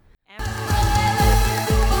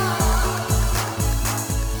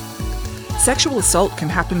Sexual assault can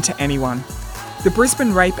happen to anyone. The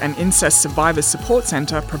Brisbane Rape and Incest Survivors Support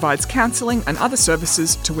Centre provides counselling and other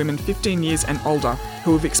services to women 15 years and older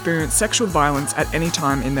who have experienced sexual violence at any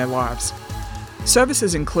time in their lives.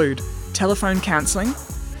 Services include telephone counselling,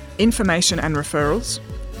 information and referrals,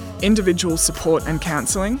 individual support and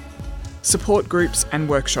counselling, support groups and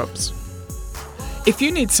workshops. If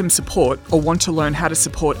you need some support or want to learn how to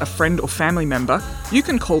support a friend or family member, you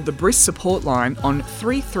can call the BRIS support line on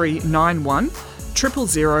 3391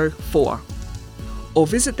 0004 or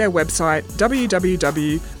visit their website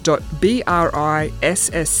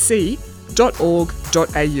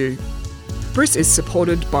www.brissc.org.au. BRIS is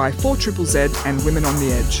supported by 4ZZZ and Women on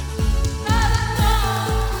the Edge.